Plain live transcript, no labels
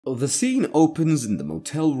The scene opens in the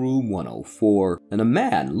motel room 104, and a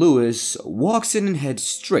man, Lewis, walks in and heads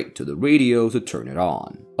straight to the radio to turn it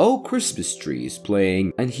on. "Oh Christmas Tree" is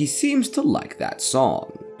playing, and he seems to like that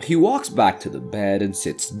song. He walks back to the bed and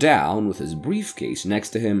sits down with his briefcase next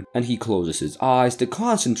to him, and he closes his eyes to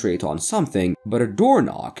concentrate on something, but a door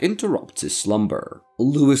knock interrupts his slumber.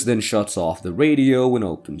 Lewis then shuts off the radio and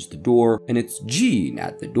opens the door, and it's Jean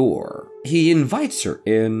at the door. He invites her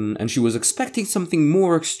in, and she was expecting something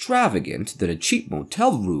more extravagant than a cheap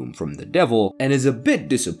motel room from the devil, and is a bit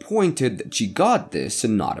disappointed that she got this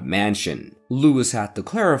and not a mansion. Lewis had to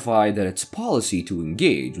clarify that it's policy to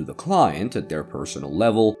engage with a client at their personal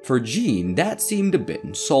level. For Jean, that seemed a bit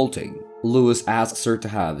insulting. Lewis asks her to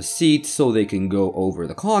have a seat so they can go over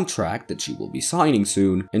the contract that she will be signing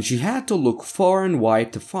soon, and she had to look far and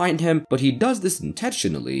wide to find him, but he does this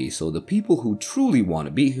intentionally so the people who truly want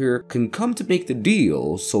to be here can come to make the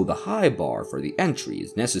deal, so the high bar for the entry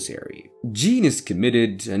is necessary. Jean is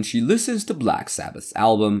committed, and she listens to Black Sabbath's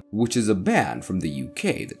album, which is a band from the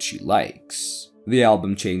UK that she likes. The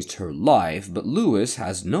album changed her life, but Lewis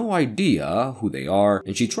has no idea who they are,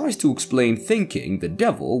 and she tries to explain thinking the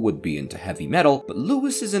devil would be into heavy metal, but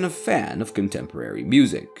Lewis isn't a fan of contemporary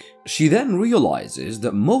music. She then realizes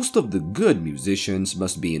that most of the good musicians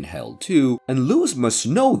must be in hell too, and Lewis must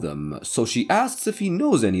know them, so she asks if he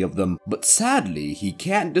knows any of them, but sadly he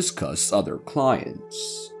can't discuss other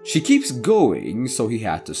clients. She keeps going, so he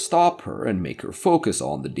had to stop her and make her focus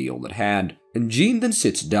on the deal at hand. And Jean then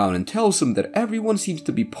sits down and tells him that everyone seems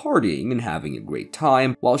to be partying and having a great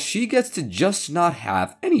time, while she gets to just not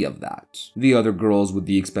have any of that. The other girls with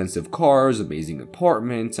the expensive cars, amazing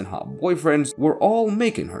apartments, and hot boyfriends were all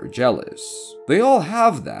making her jealous. They all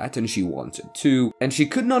have that, and she wants it too, and she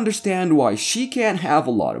couldn't understand why she can't have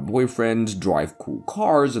a lot of boyfriends, drive cool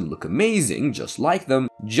cars, and look amazing just like them,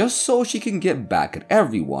 just so she can get back at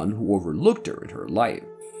everyone who overlooked her in her life.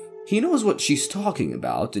 He knows what she's talking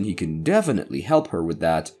about, and he can definitely help her with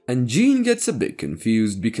that, and Jean gets a bit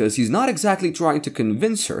confused because he's not exactly trying to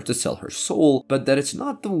convince her to sell her soul, but that it's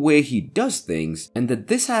not the way he does things, and that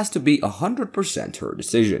this has to be 100% her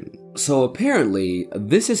decision. So apparently,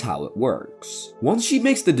 this is how it works. Once she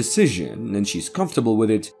makes the decision, and she's comfortable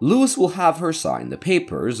with it, Lewis will have her sign the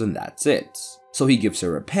papers, and that's it. So he gives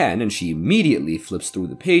her a pen and she immediately flips through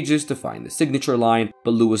the pages to find the signature line,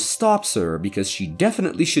 but Lewis stops her because she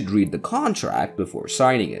definitely should read the contract before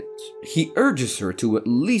signing it. He urges her to at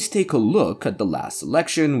least take a look at the last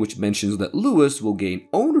selection, which mentions that Lewis will gain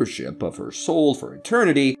ownership of her soul for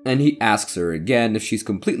eternity, and he asks her again if she's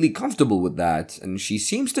completely comfortable with that, and she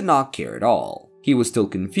seems to not care at all. He was still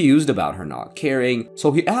confused about her not caring,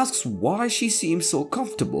 so he asks why she seems so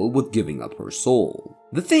comfortable with giving up her soul.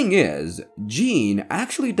 The thing is, Jean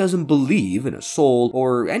actually doesn't believe in a soul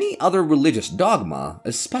or any other religious dogma,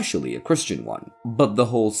 especially a Christian one. But the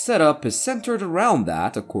whole setup is centered around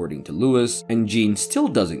that, according to Lewis, and Jean still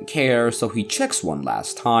doesn't care, so he checks one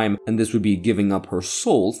last time, and this would be giving up her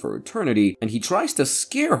soul for eternity, and he tries to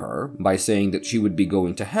scare her by saying that she would be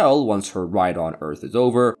going to hell once her ride on Earth is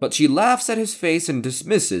over, but she laughs at his face and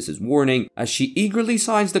dismisses his warning as she eagerly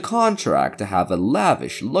signs the contract to have a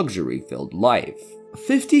lavish, luxury-filled life.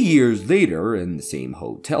 50 years later, in the same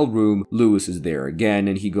hotel room, Lewis is there again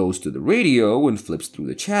and he goes to the radio and flips through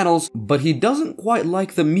the channels, but he doesn't quite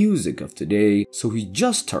like the music of today, so he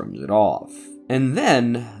just turns it off. And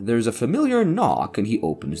then, there's a familiar knock and he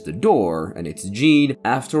opens the door, and it's Jean.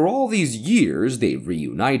 After all these years, they've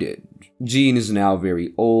reunited. Jean is now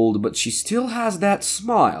very old, but she still has that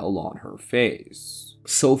smile on her face.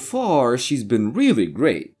 So far, she's been really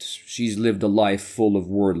great. She's lived a life full of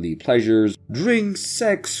worldly pleasures, drinks,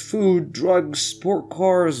 sex, food, drugs, sport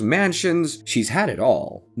cars, mansions. She's had it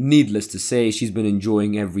all. Needless to say, she's been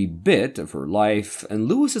enjoying every bit of her life, and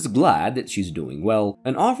Lewis is glad that she's doing well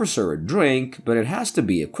and offers her a drink, but it has to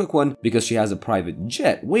be a quick one because she has a private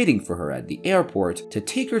jet waiting for her at the airport to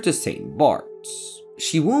take her to St. Bart's.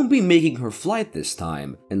 She won't be making her flight this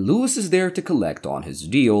time, and Lewis is there to collect on his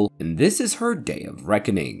deal, and this is her day of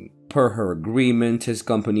reckoning. Per her agreement, his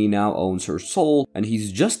company now owns her soul, and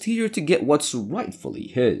he's just here to get what's rightfully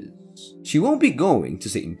his. She won't be going to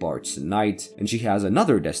St. Bart's tonight, and she has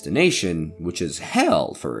another destination, which is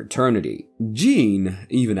hell for eternity. Jean,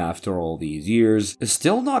 even after all these years, is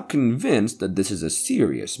still not convinced that this is a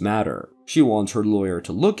serious matter. She wants her lawyer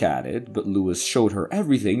to look at it, but Lewis showed her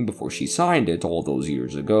everything before she signed it all those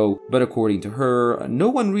years ago. But according to her, no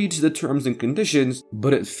one reads the terms and conditions,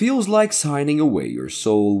 but it feels like signing away your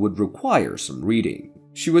soul would require some reading.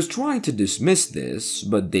 She was trying to dismiss this,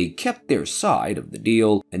 but they kept their side of the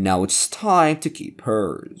deal, and now it's time to keep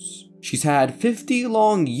hers. She's had 50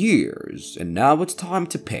 long years, and now it's time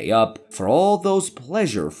to pay up for all those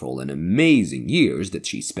pleasureful and amazing years that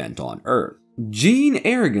she spent on Earth. Gene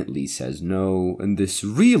arrogantly says no, and this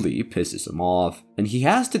really pisses him off, and he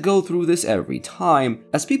has to go through this every time,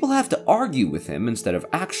 as people have to argue with him instead of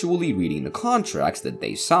actually reading the contracts that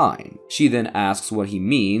they sign. She then asks what he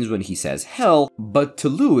means when he says hell, but to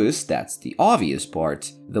Lewis, that's the obvious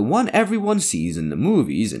part, the one everyone sees in the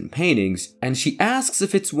movies and paintings, and she asks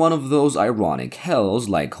if it's one of those ironic hells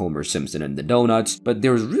like Homer Simpson and the Donuts, but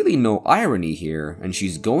there's really no irony here, and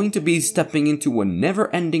she's going to be stepping into a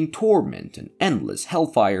never-ending torment and endless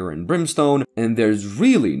hellfire and brimstone, and there's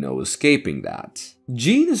really no escaping that.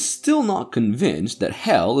 Gene is still not convinced that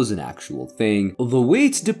hell is an actual thing, the way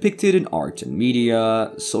it's depicted in art and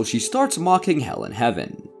media, so she starts mocking hell and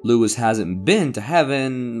heaven. Lewis hasn't been to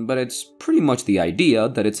heaven, but it's pretty much the idea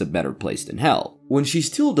that it's a better place than hell. When she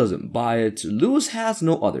still doesn't buy it, Lewis has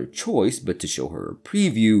no other choice but to show her a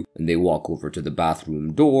preview, and they walk over to the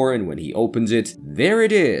bathroom door, and when he opens it, there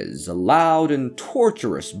it is, a loud and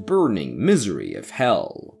torturous burning misery of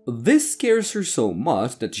hell. This scares her so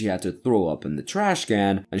much that she had to throw up in the trash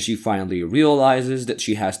can, and she finally realizes that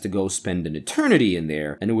she has to go spend an eternity in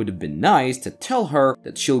there, and it would have been nice to tell her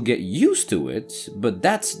that she'll get used to it, but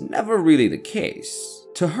that's never really the case.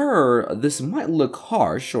 To her, this might look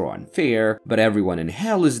harsh or unfair, but everyone in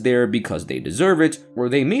hell is there because they deserve it, or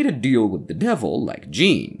they made a deal with the devil like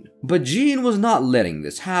Gene. But Gene was not letting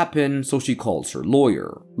this happen, so she calls her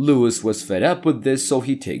lawyer. Lewis was fed up with this, so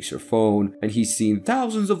he takes her phone, and he's seen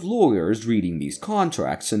thousands of lawyers reading these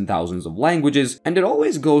contracts in thousands of languages, and it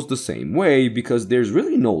always goes the same way because there's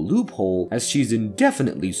really no loophole, as she's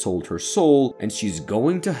indefinitely sold her soul, and she's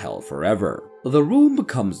going to hell forever. The room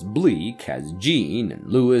becomes bleak as Gene and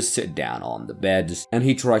Lewis sit down on the beds, and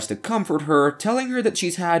he tries to comfort her, telling her that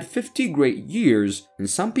she's had 50 great years, and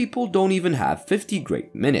some people don't even have 50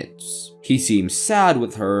 great minutes. He seems sad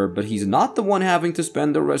with her, but he's not the one having to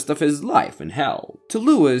spend the rest of his life in hell. To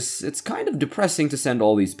Lewis, it's kind of depressing to send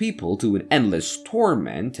all these people to an endless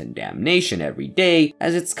torment and damnation every day,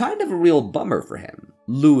 as it's kind of a real bummer for him.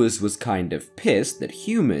 Lewis was kind of pissed that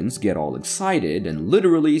humans get all excited and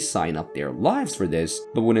literally sign up their lives for this,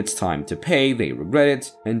 but when it's time to pay, they regret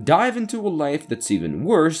it and dive into a life that's even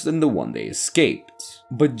worse than the one they escaped.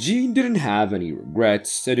 But Gene didn't have any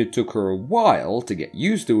regrets, and it took her a while to get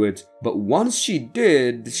used to it, but once she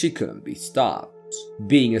did, she couldn't be stopped.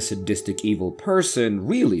 Being a sadistic evil person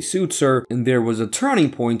really suits her, and there was a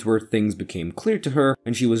turning point where things became clear to her,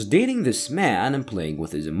 and she was dating this man and playing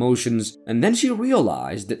with his emotions, and then she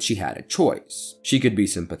realized that she had a choice. She could be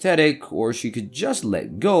sympathetic, or she could just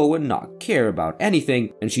let go and not care about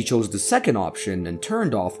anything, and she chose the second option and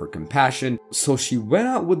turned off her compassion, so she went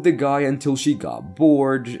out with the guy until she got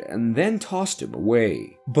bored, and then tossed him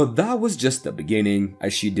away. But that was just the beginning,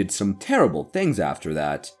 as she did some terrible things after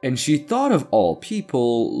that, and she thought of all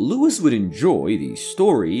people, Lewis would enjoy these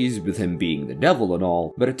stories with him being the devil and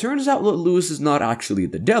all, but it turns out that Lewis is not actually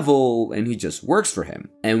the devil, and he just works for him.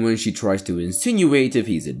 And when she tries to insinuate if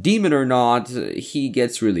he's a demon or not, he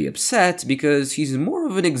gets really upset because he's more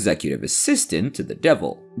of an executive assistant to the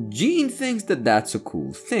devil. Gene thinks that that's a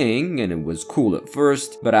cool thing, and it was cool at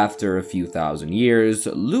first, but after a few thousand years,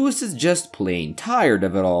 Lewis is just plain tired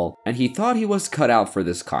of it all, and he thought he was cut out for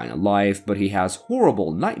this kind of life, but he has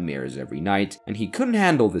horrible nightmares every night, and he couldn't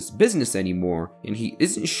handle this business anymore, and he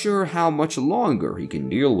isn't sure how much longer he can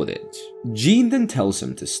deal with it. Gene then tells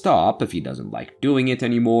him to stop if he doesn't like doing it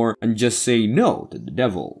anymore, and just say no to the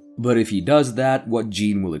devil. But if he does that, what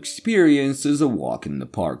Gene will experience is a walk in the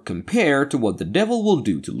park compared to what the devil will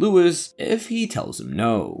do to Lewis if he tells him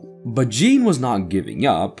no. But Gene was not giving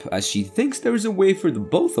up, as she thinks there is a way for the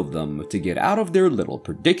both of them to get out of their little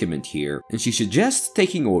predicament here, and she suggests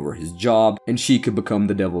taking over his job, and she could become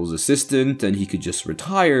the devil's assistant, and he could just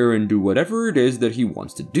retire and do whatever it is that he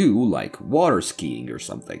wants to do, like water skiing or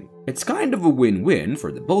something. It's kind of a win-win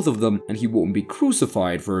for the both of them, and he won't be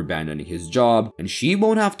crucified for abandoning his job, and she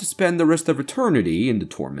won't have to spend the rest of eternity in the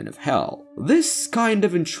torment of hell. This kind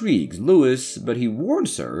of intrigues Lewis, but he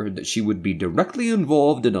warns her that she would be directly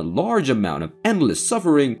involved in a large amount of endless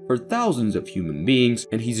suffering for thousands of human beings,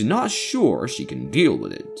 and he's not sure she can deal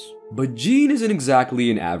with it. But Gene isn't exactly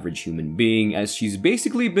an average human being, as she's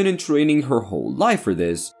basically been in training her whole life for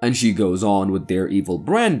this, and she goes on with their evil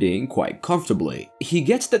branding quite comfortably. He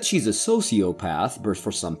gets that she's a sociopath, but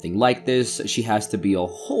for something like this, she has to be a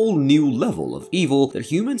whole new level of evil that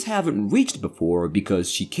humans haven't reached before, because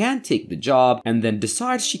she can't take the job and then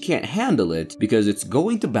decides she can't handle it because it's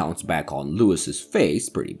going to bounce back on Lewis's face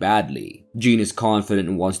pretty badly. Jean is confident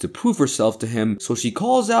and wants to prove herself to him, so she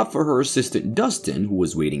calls out for her assistant Dustin, who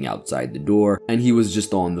was waiting outside the door, and he was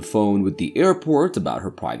just on the phone with the airport about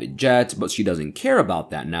her private jet, but she doesn't care about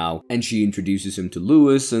that now, and she introduces him to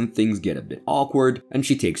Lewis, and things get a bit awkward, and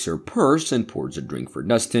she takes her purse and pours a drink for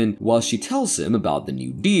Dustin, while she tells him about the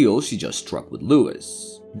new deal she just struck with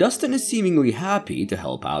Lewis. Dustin is seemingly happy to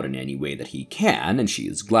help out in any way that he can, and she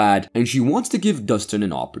is glad, and she wants to give Dustin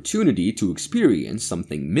an opportunity to experience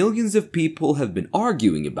something millions of people have been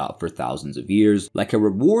arguing about for thousands of years, like a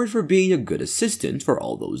reward for being a good assistant for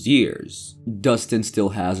all those years. Dustin still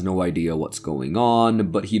has no idea what's going on,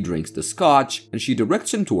 but he drinks the scotch, and she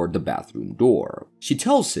directs him toward the bathroom door. She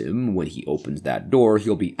tells him when he opens that door,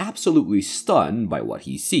 he'll be absolutely stunned by what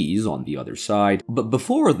he sees on the other side, but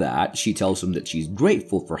before that, she tells him that she's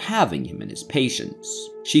grateful for having him and his patience.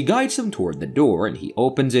 She guides him toward the door, and he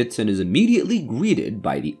opens it and is immediately greeted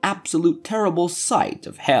by the absolute terrible sight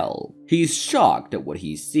of hell. He's shocked at what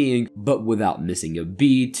he's seeing, but without missing a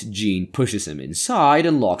beat, Jean pushes him inside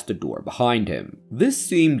and locks the door behind him. This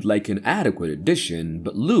seemed like an adequate addition,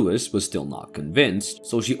 but Lewis was still not convinced,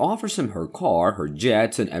 so she offers him her car, her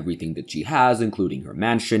jet, and everything that she has, including her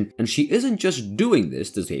mansion, and she isn't just doing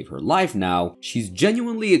this to save her life now, she's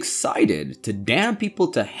genuinely excited to damn people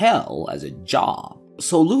to hell as a job.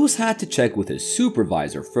 So Lewis had to check with his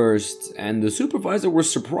supervisor first, and the supervisor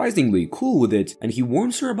was surprisingly cool with it, and he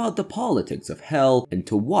warns her about the politics of hell and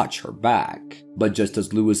to watch her back. But just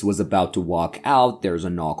as Lewis was about to walk out, there's a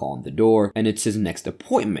knock on the door, and it's his next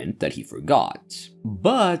appointment that he forgot.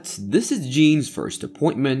 But this is Jean's first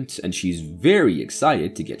appointment, and she's very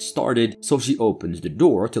excited to get started, so she opens the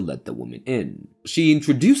door to let the woman in. She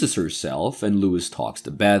introduces herself, and Lewis talks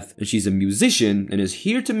to Beth, and she's a musician and is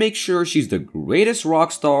here to make sure she's the greatest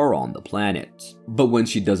rock star on the planet. But when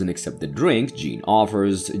she doesn't accept the drink Jean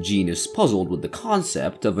offers, Jean is puzzled with the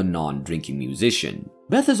concept of a non-drinking musician.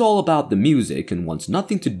 Beth is all about the music and wants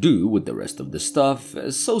nothing to do with the rest of the stuff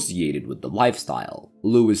associated with the lifestyle.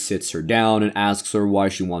 Lewis sits her down and asks her why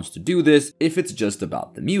she wants to do this if it's just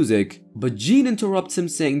about the music, but Jean interrupts him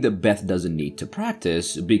saying that Beth doesn't need to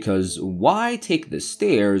practice because why take the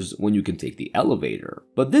stairs when you can take the elevator?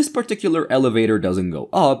 But this particular elevator doesn't go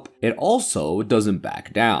up, it also doesn't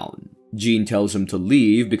back down. Jean tells him to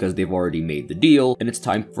leave because they've already made the deal and it's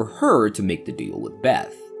time for her to make the deal with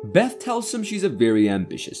Beth. Beth tells him she's a very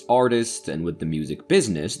ambitious artist, and with the music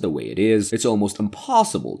business the way it is, it's almost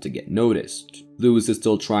impossible to get noticed. Lewis is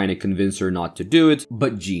still trying to convince her not to do it,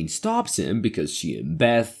 but Jean stops him because she and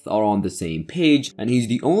Beth are on the same page, and he's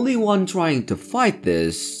the only one trying to fight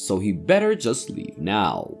this, so he better just leave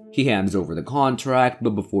now. He hands over the contract,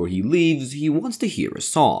 but before he leaves, he wants to hear a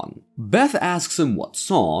song. Beth asks him what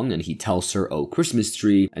song, and he tells her "Oh Christmas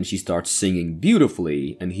Tree," and she starts singing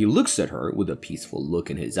beautifully, and he looks at her with a peaceful look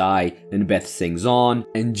in his eye, and Beth sings on,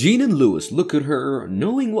 and Jean and Lewis look at her,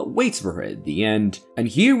 knowing what waits for her at the end, and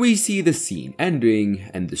here we see the scene ending,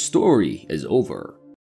 and the story is over.